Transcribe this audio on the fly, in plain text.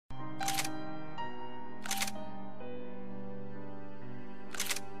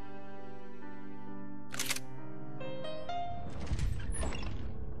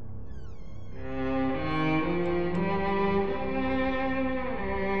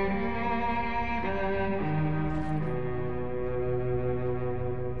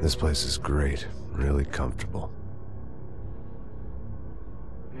This place is great, really comfortable.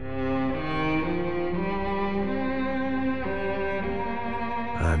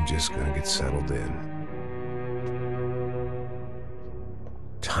 I'm just gonna get settled in.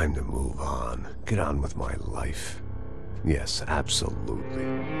 Time to move on. Get on with my life. Yes, absolutely.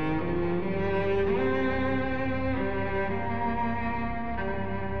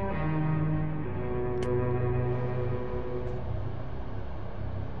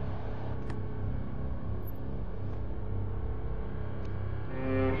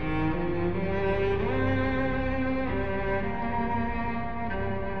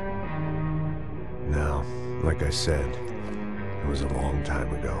 Now, like I said, it was a long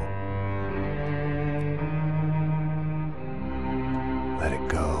time ago. Let it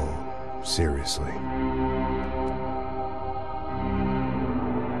go. Seriously.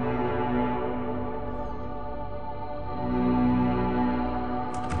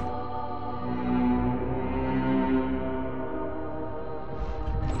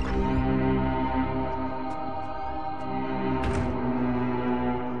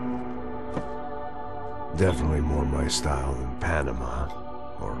 Definitely more my style than Panama,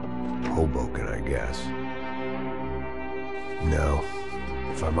 or Hoboken, I guess. No,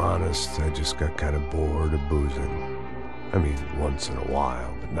 if I'm honest, I just got kind of bored of boozing. I mean, once in a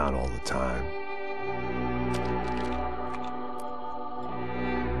while, but not all the time.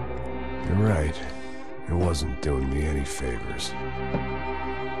 You're right, it wasn't doing me any favors.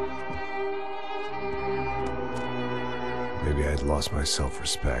 Maybe I'd lost my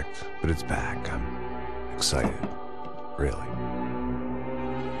self-respect, but it's back. I'm excited, really.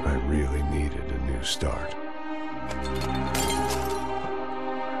 I really needed a new start.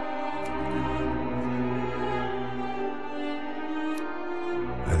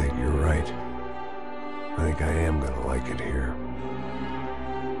 I think you're right. I think I am gonna like it here.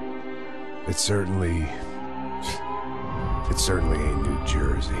 It certainly ain't New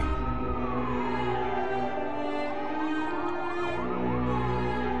Jersey.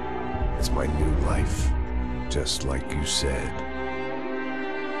 It's my new life. Just like you said.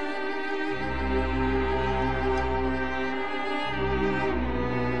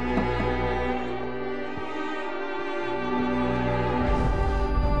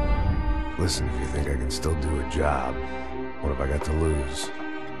 Listen, if you think I can still do a job, what have I got to lose?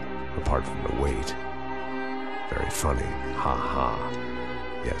 Apart from the weight. Very funny. Ha ha.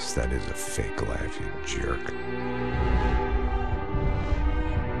 Yes, that is a fake laugh, you jerk.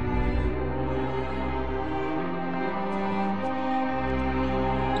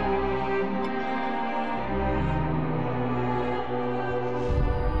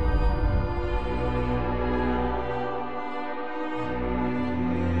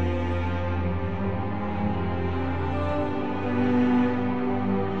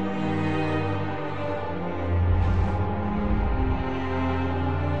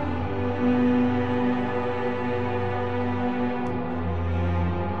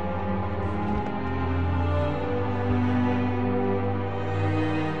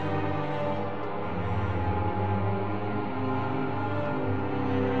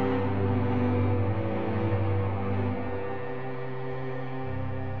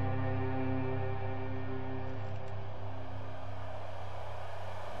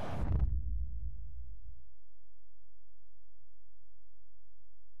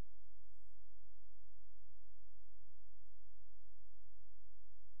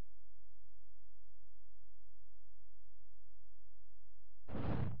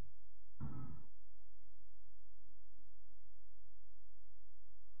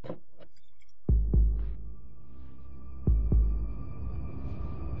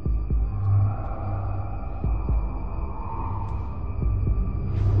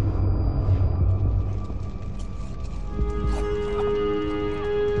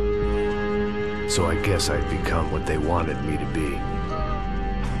 So I guess I'd become what they wanted me to be.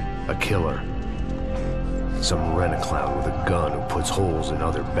 A killer. Some rent-a-clown with a gun who puts holes in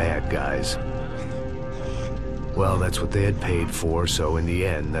other bad guys. Well, that's what they had paid for, so in the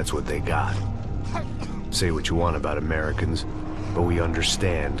end, that's what they got. Say what you want about Americans, but we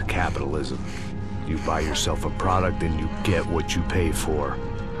understand capitalism. You buy yourself a product and you get what you pay for.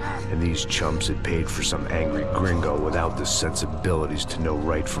 And these chumps had paid for some angry gringo without the sensibilities to know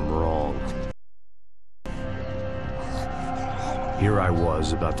right from wrong. Here I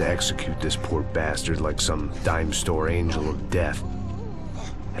was, about to execute this poor bastard like some dime store angel of death.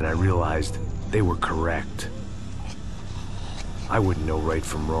 And I realized they were correct. I wouldn't know right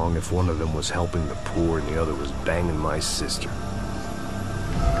from wrong if one of them was helping the poor and the other was banging my sister.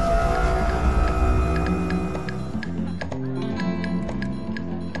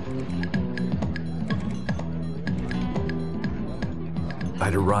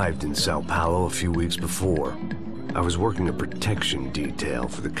 I'd arrived in Sao Paulo a few weeks before. I was working a protection detail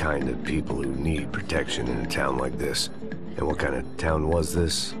for the kind of people who need protection in a town like this. And what kind of town was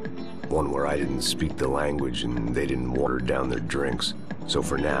this? One where I didn't speak the language and they didn't water down their drinks. So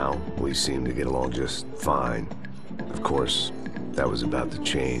for now, we seemed to get along just fine. Of course, that was about to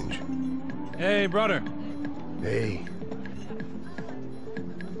change. Hey, brother. Hey.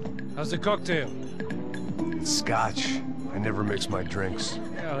 How's the cocktail? It's scotch. I never mix my drinks.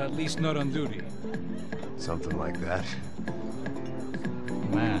 Well, at least not on duty. Something like that.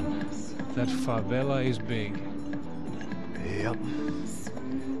 Man, that favela is big. Yep.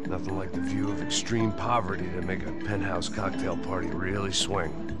 Nothing like the view of extreme poverty to make a penthouse cocktail party really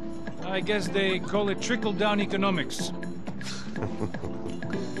swing. I guess they call it trickle-down economics.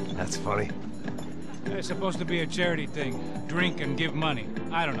 That's funny. It's supposed to be a charity thing. Drink and give money.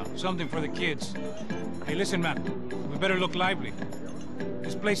 I don't know, something for the kids. Hey, listen, man. We better look lively.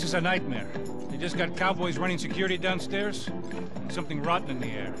 This place is a nightmare. They just got cowboys running security downstairs, and something rotten in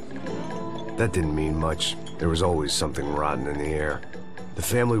the air. That didn't mean much. There was always something rotten in the air. The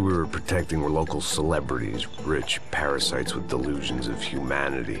family we were protecting were local celebrities, rich parasites with delusions of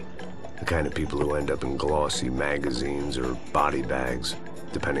humanity. The kind of people who end up in glossy magazines or body bags,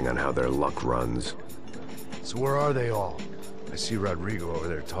 depending on how their luck runs. So where are they all? I see Rodrigo over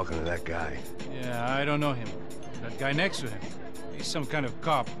there talking to that guy. Yeah, I don't know him. That guy next to him. He's some kind of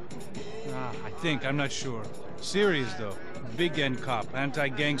cop. I think, I'm not sure. Serious, though. Big end cop,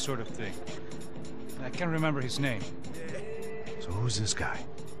 anti-gang sort of thing. I can't remember his name. So who's this guy?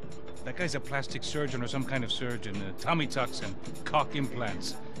 That guy's a plastic surgeon or some kind of surgeon. Tummy tucks and cock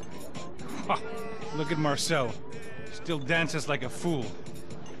implants. Look at Marcel. Still dances like a fool.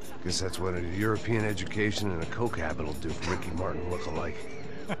 Guess that's what a European education and a coke habit will do for Ricky Martin look-alike.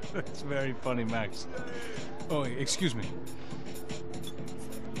 That's very funny, Max. Oh, excuse me.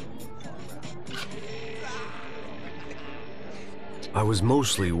 I was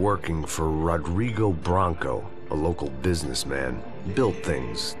mostly working for Rodrigo Branco, a local businessman. Built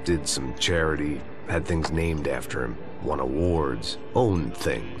things, did some charity, had things named after him, won awards, owned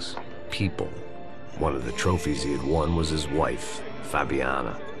things, people. One of the trophies he had won was his wife,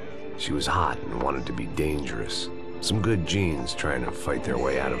 Fabiana. She was hot and wanted to be dangerous. Some good genes trying to fight their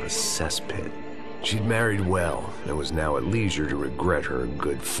way out of a cesspit. She'd married well and was now at leisure to regret her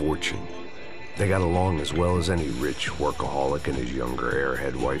good fortune. They got along as well as any rich workaholic and his younger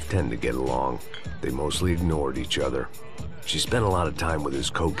airhead wife tend to get along. They mostly ignored each other. She spent a lot of time with his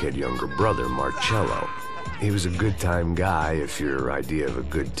cokehead younger brother, Marcello. He was a good-time guy if your idea of a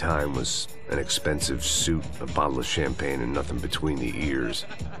good time was an expensive suit, a bottle of champagne, and nothing between the ears.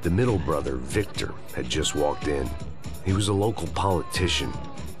 The middle brother, Victor, had just walked in. He was a local politician.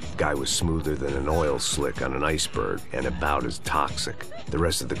 Guy was smoother than an oil slick on an iceberg and about as toxic. The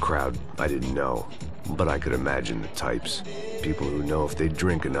rest of the crowd, I didn't know, but I could imagine the types. People who know if they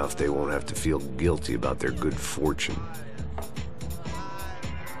drink enough, they won't have to feel guilty about their good fortune.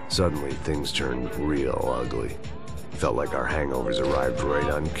 Suddenly, things turned real ugly. Felt like our hangovers arrived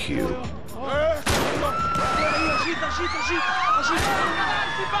right on cue.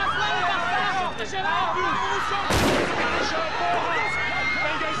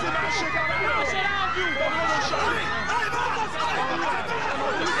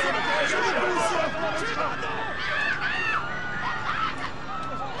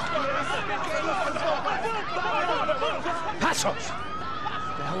 Passos!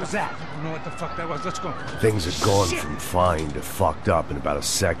 What the hell was that? I don't know what the fuck that was. Let's go. Things had gone from fine to fucked up in about a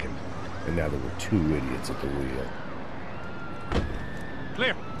second, and now there were two idiots at the wheel.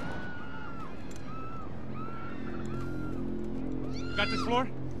 Clear. Got this floor?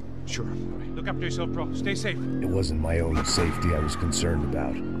 Sure. Look after yourself, bro. Stay safe. It wasn't my own safety I was concerned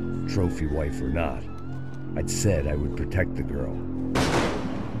about, trophy wife or not. I'd said I would protect the girl.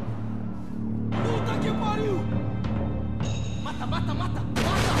 Puta que pariu! Mata, mata, mata!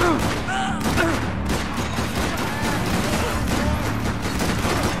 Mata!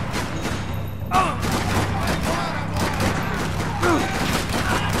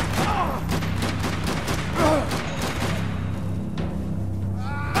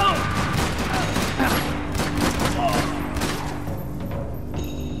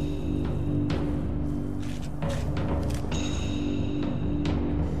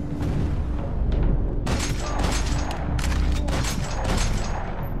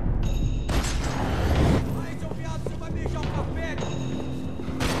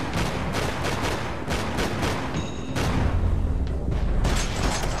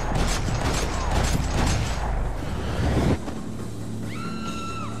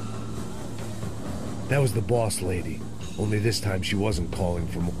 That was the boss lady. Only this time she wasn't calling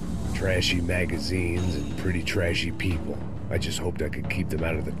for more trashy magazines and pretty trashy people. I just hoped I could keep them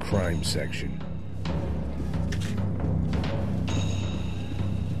out of the crime section.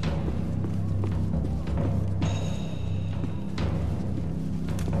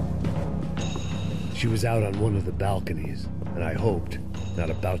 She was out on one of the balconies, and I hoped,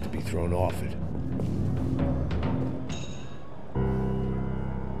 not about to be thrown off it.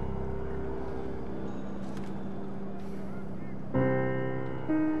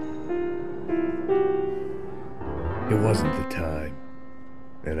 It wasn't the time,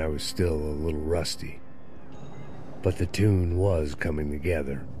 and I was still a little rusty. But the tune was coming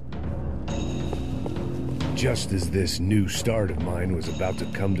together. Just as this new start of mine was about to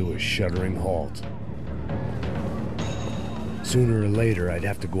come to a shuddering halt. Sooner or later, I'd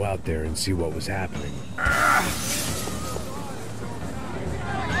have to go out there and see what was happening.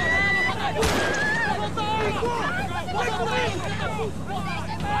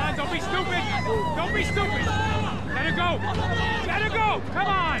 Don't be stupid! Don't be stupid! Let her go! Let her go! Come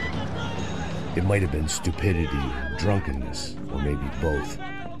on! It might have been stupidity or drunkenness, or maybe both.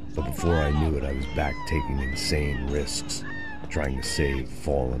 But before I knew it, I was back taking insane risks, trying to save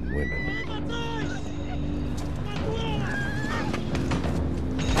fallen women.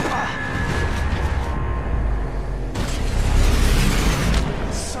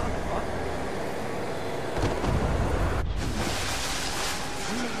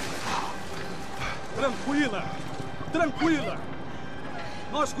 Tranquila! Tranquila!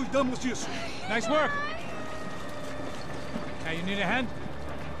 Nós cuidamos disso. Nice work! Hey, you need a hand?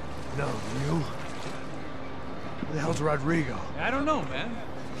 No, you? Where the hell's Rodrigo? I don't know, man.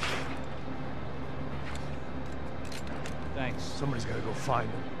 Thanks. Somebody's gotta go find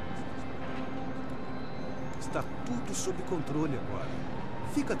him. Está tudo sob controle agora.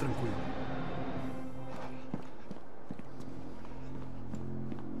 Fica tranquilo.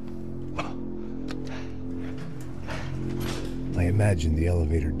 I imagined the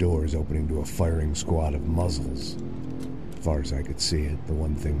elevator doors opening to a firing squad of muzzles. As far as I could see it, the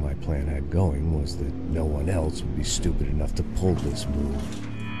one thing my plan had going was that no one else would be stupid enough to pull this move.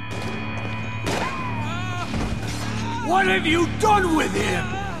 What have you done with him?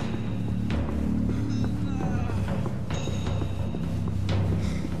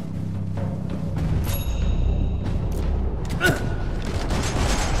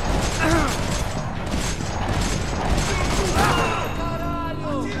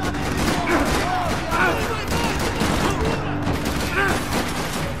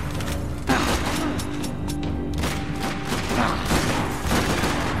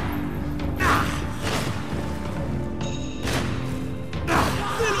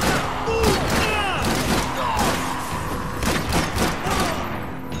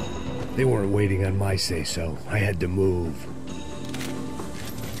 They weren't waiting on my say-so. I had to move.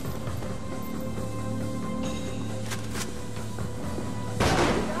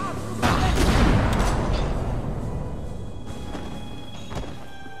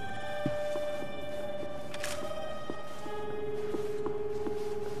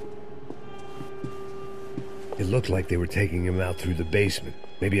 It looked like they were taking him out through the basement.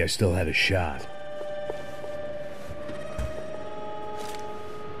 Maybe I still had a shot.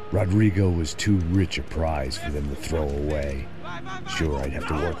 Rodrigo was too rich a prize for them to throw away. Sure, I'd have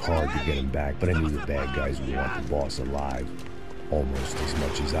to work hard to get him back, but I knew the bad guys would want the boss alive, almost as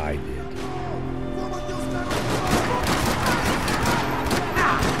much as I did.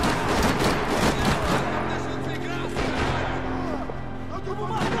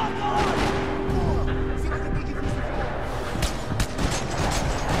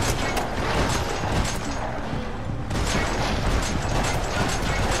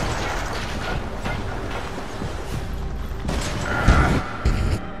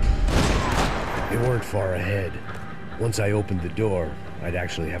 They weren't far ahead. Once I opened the door, I'd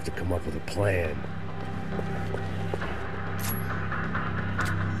actually have to come up with a plan.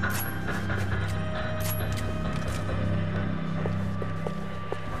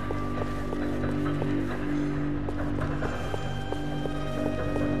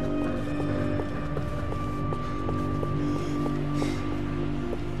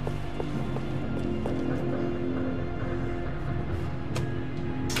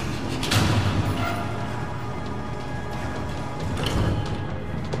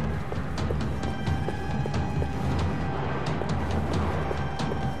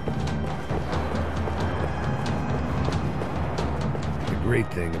 The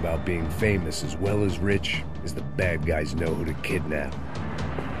great thing about being famous as well as rich is the bad guys know who to kidnap.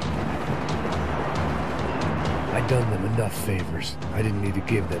 I'd done them enough favors. I didn't need to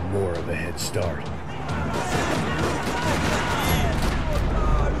give them more of a head start.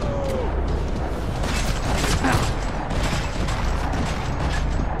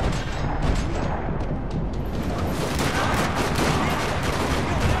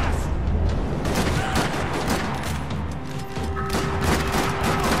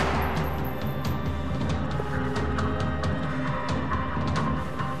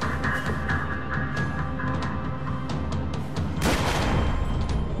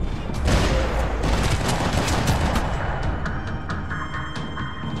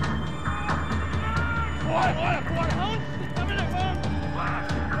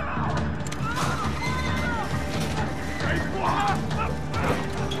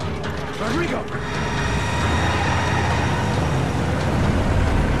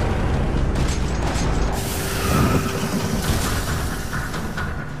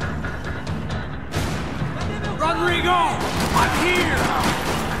 Rodrigo! I'm here!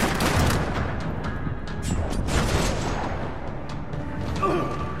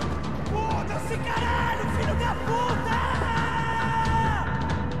 Foda-se, caralho, filho da puta!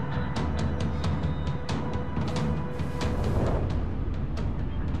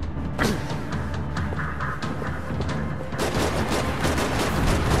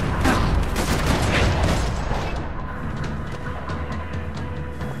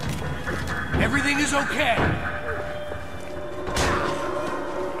 Everything is okay.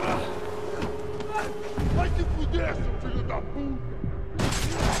 Vai se fuder, seu filho da puta!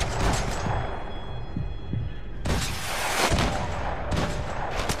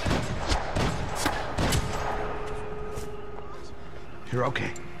 You're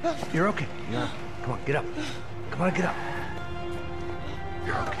okay. You're okay. Yeah. Come on, get up. Come on, get up.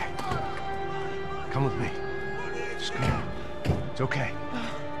 You're okay. Come with me. Just come on. It's okay.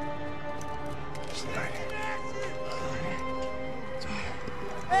 Just lie here.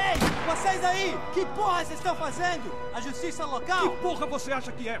 Ei, vocês aí! Que porra vocês estão fazendo? A justiça local? Que porra você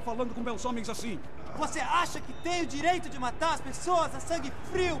acha que é, falando com meus homens assim? Você acha que tem o direito de matar as pessoas a sangue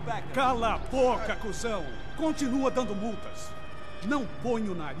frio, Becker? Cala a boca, cuzão! Continua dando multas. Não põe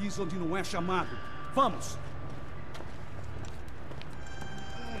o nariz onde não é chamado. Vamos!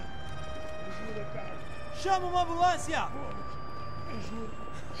 Chama uma ambulância!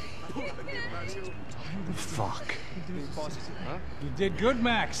 Fuck. You did good,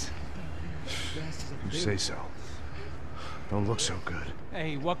 Max. You say so. Don't look so good.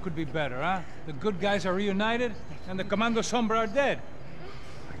 Hey, what could be better, huh? The good guys are reunited, and the Commando Sombra are dead.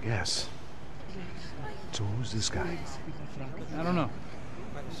 I guess. So who's this guy? I don't know.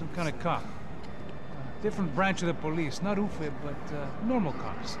 Some kind of cop. Different branch of the police. Not UFE, but normal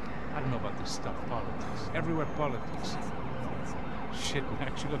cops. I don't know about this stuff. Politics. Everywhere politics. Shit,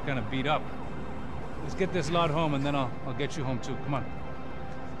 Max, you look kind of beat up. Let's get this lot home, and then I'll get you home, too. Come on.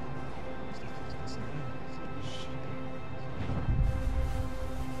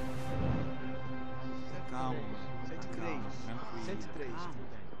 Calma. 103.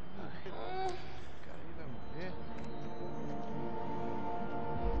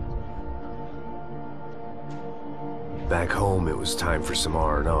 Back home, it was time for some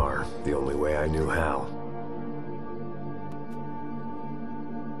R&R, the only way I knew how.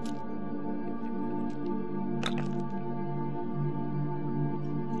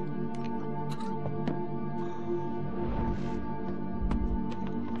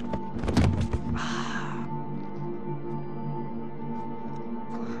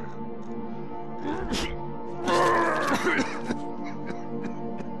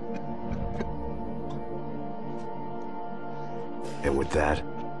 And with that,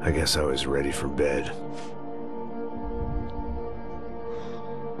 I guess I was ready for bed.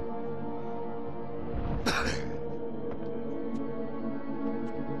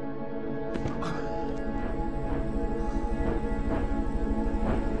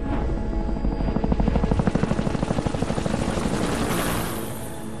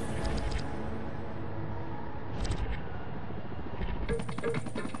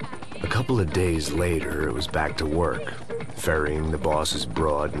 A couple of days later, it was back to work, ferrying the boss's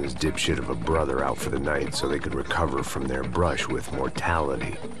broad and his dipshit of a brother out for the night so they could recover from their brush with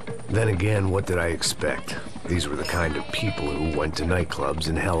mortality. Then again, what did I expect? These were the kind of people who went to nightclubs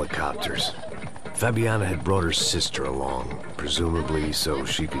in helicopters. Fabiana had brought her sister along, presumably so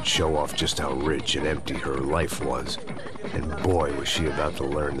she could show off just how rich and empty her life was. And boy, was she about to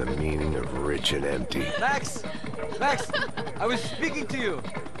learn the meaning of rich and empty. Max! Max! I was speaking to you.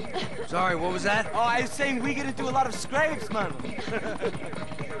 Sorry, what was that? Oh, I was saying we get into a lot of scrapes, man.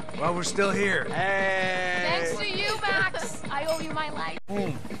 Well, we're still here. Hey! Thanks to you, Max. I owe you my life.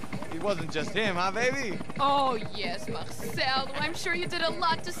 It wasn't just him, huh, baby? Oh, yes, Marcel. I'm sure you did a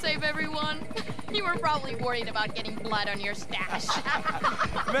lot to save everyone. You were probably worried about getting blood on your stash.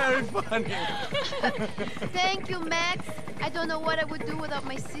 Very funny. Thank you, Max. I don't know what I would do without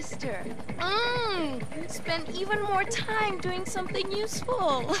my sister. Spend even more time doing something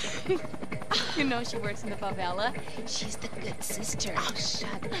useful. You know she works in the favela. She's the good sister. Oh,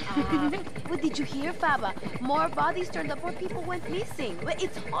 shut up. Well, did you hear, Faba? More bodies turned up where people went missing. Well,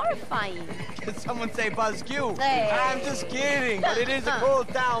 it's horrifying. Did someone say Buzz Q? Hey. I'm just kidding, but it is a cool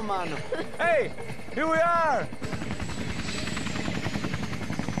town, man. Hey, here we are.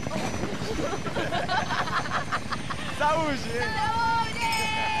 Saúde!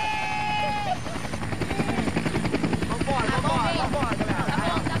 Vambora,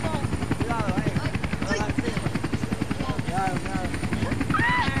 galera. Tá bom. Cuidado, aí. Vai lá em cima.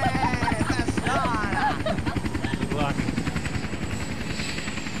 Good luck.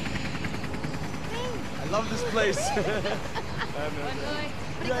 Love this place.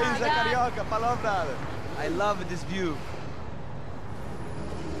 Isla Carioca, palavra. I love this view.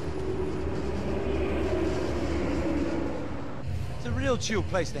 It's a real chill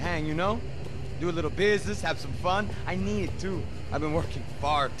place to hang, you know? Do a little business, have some fun. I need it too. I've been working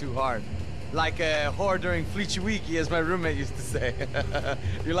far too hard. Like a whore during Fleechy-Weeky, as my roommate used to say.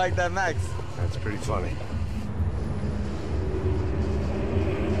 You like that, Max? That's pretty funny.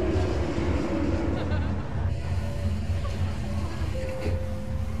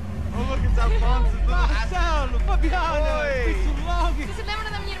 Oh, look, it's Alfonso's little Marcelo, Fabiana, Oi. it's too long. Você lembra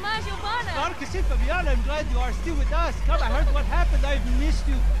da minha irmã, Giovanna? Claro que sim, Fabiana. I'm glad you are still with us. Come, I heard what happened. I've missed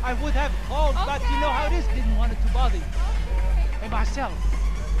you. I would have called, but you know how it is. Didn't want it to bother you. Hey, Marcelo,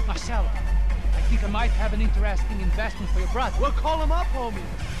 I think I might have an interesting investment for your brother. Well, call him up, homie.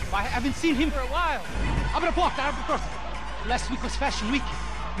 I haven't seen him for a while. Abre a porta. Last week was Fashion Week.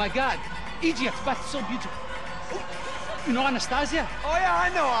 My God, Egypt, but so beautiful. You know Anastasia? Oh, yeah, I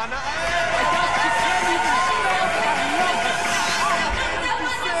know Anna. I doubt she can't even spell, but I love her.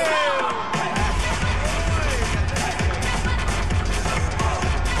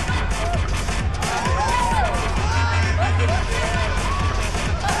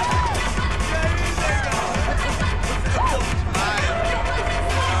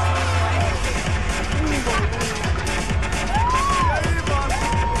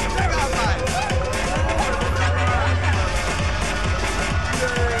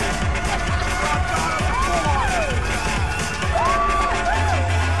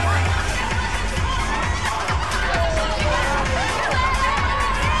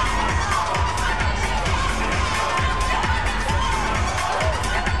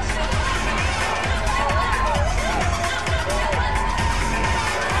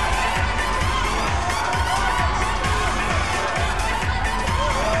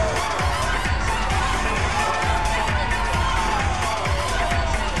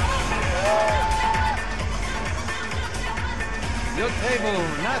 Your table,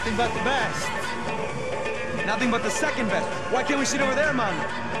 nothing but the best. Nothing but the second best. Why can't we sit over there, man?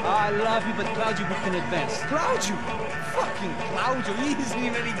 I love you, but Claudio booked in advance. Claudio? Fucking Claudio, he isn't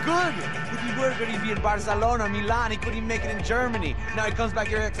even any good. If he were good, he'd be in Barcelona, Milan. He couldn't even make it in Germany. Now he comes back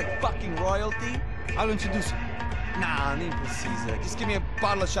here and acts like fucking royalty. I'll introduce you. Nah, need precisa. Just give me a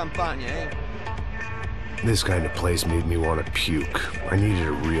bottle of champagne, eh? This kind of place made me want to puke. I needed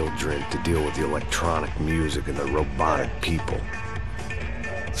a real drink to deal with the electronic music and the robotic people.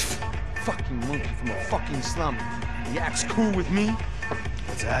 Fucking monkey from a fucking slum. He acts cool with me.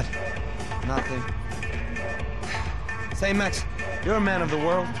 What's that? Nothing. Say, Max, you're a man of the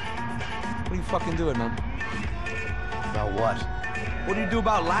world. What are you fucking doing, man? About what? What do you do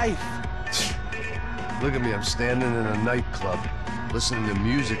about life? Look at me, I'm standing in a nightclub, listening to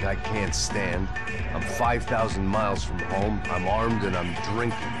music I can't stand. I'm 5,000 miles from home, I'm armed, and I'm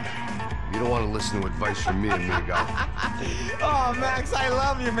drinking. You don't want to listen to advice from me, amigo. Oh, Max, I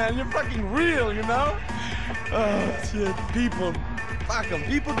love you, man. You're fucking real, you know? Oh, shit. People. Fuck them.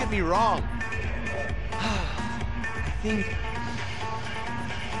 People get me wrong. I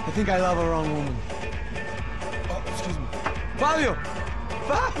think I love a wrong woman. Oh, excuse me. Fabio!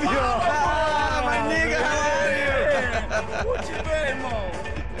 Fabio! Ah, my nigga, how are you? What you been, Mo?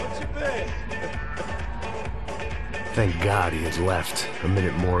 What you been? Thank God he had left. A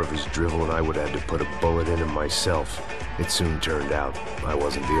minute more of his drivel and I would have to put a bullet in him myself. It soon turned out I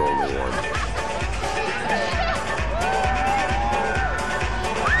wasn't the only one.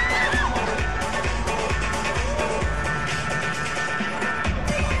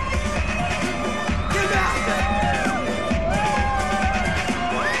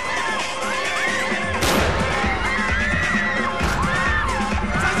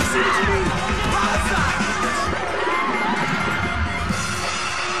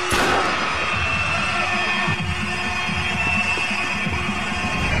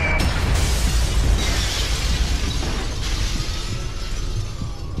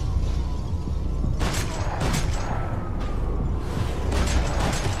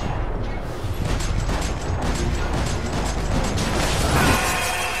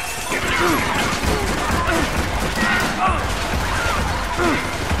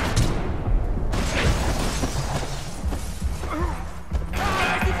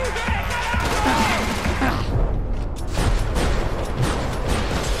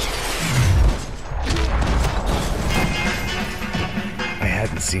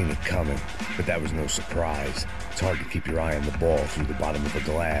 Seen it coming, but that was no surprise. It's hard to keep your eye on the ball through the bottom of the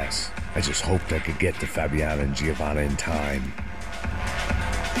glass. I just hoped I could get to Fabiana and Giovanna in time.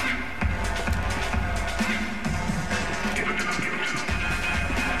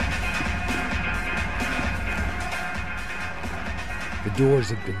 doors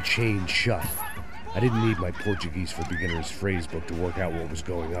had been chained shut. I didn't need my Portuguese for Beginners phrase book to work out what was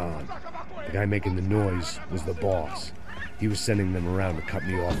going on. The guy making the noise was the boss. He was sending them around to cut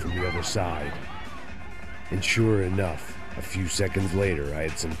me off from the other side. And sure enough, a few seconds later, I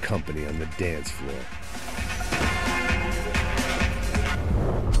had some company on the dance floor.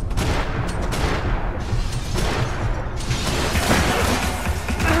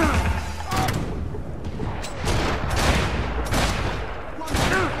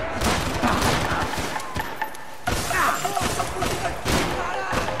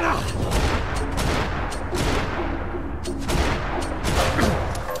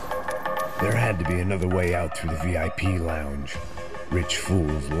 There had to be another way out through the VIP lounge. Rich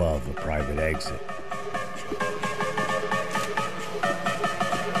fools love a private exit.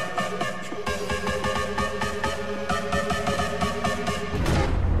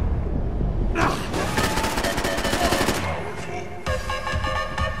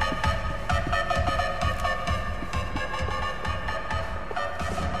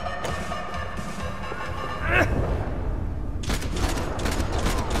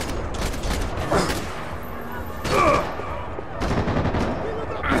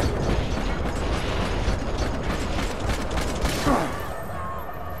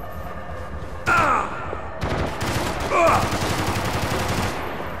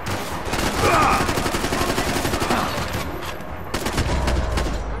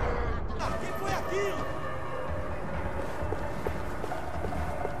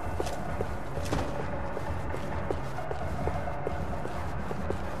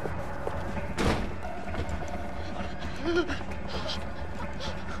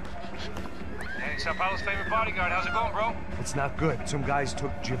 Hey, Sao Paulo's favorite bodyguard. How's it going, bro? It's not good. Some guys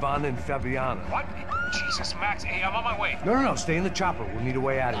took Giovanna and Fabiana. What? Jesus, Max. Hey, I'm on my way. No, stay in the chopper. We'll need a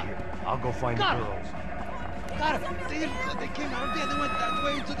way out of here. I'll go find the girls. Got him. They came out of there. They went that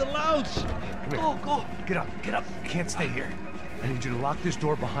way to the lounge. Come here. Go. Get up. You can't stay here. I need you to lock this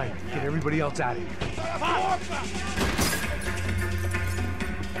door behind you. Get everybody else out of here.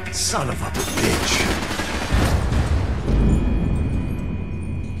 Son of a bitch.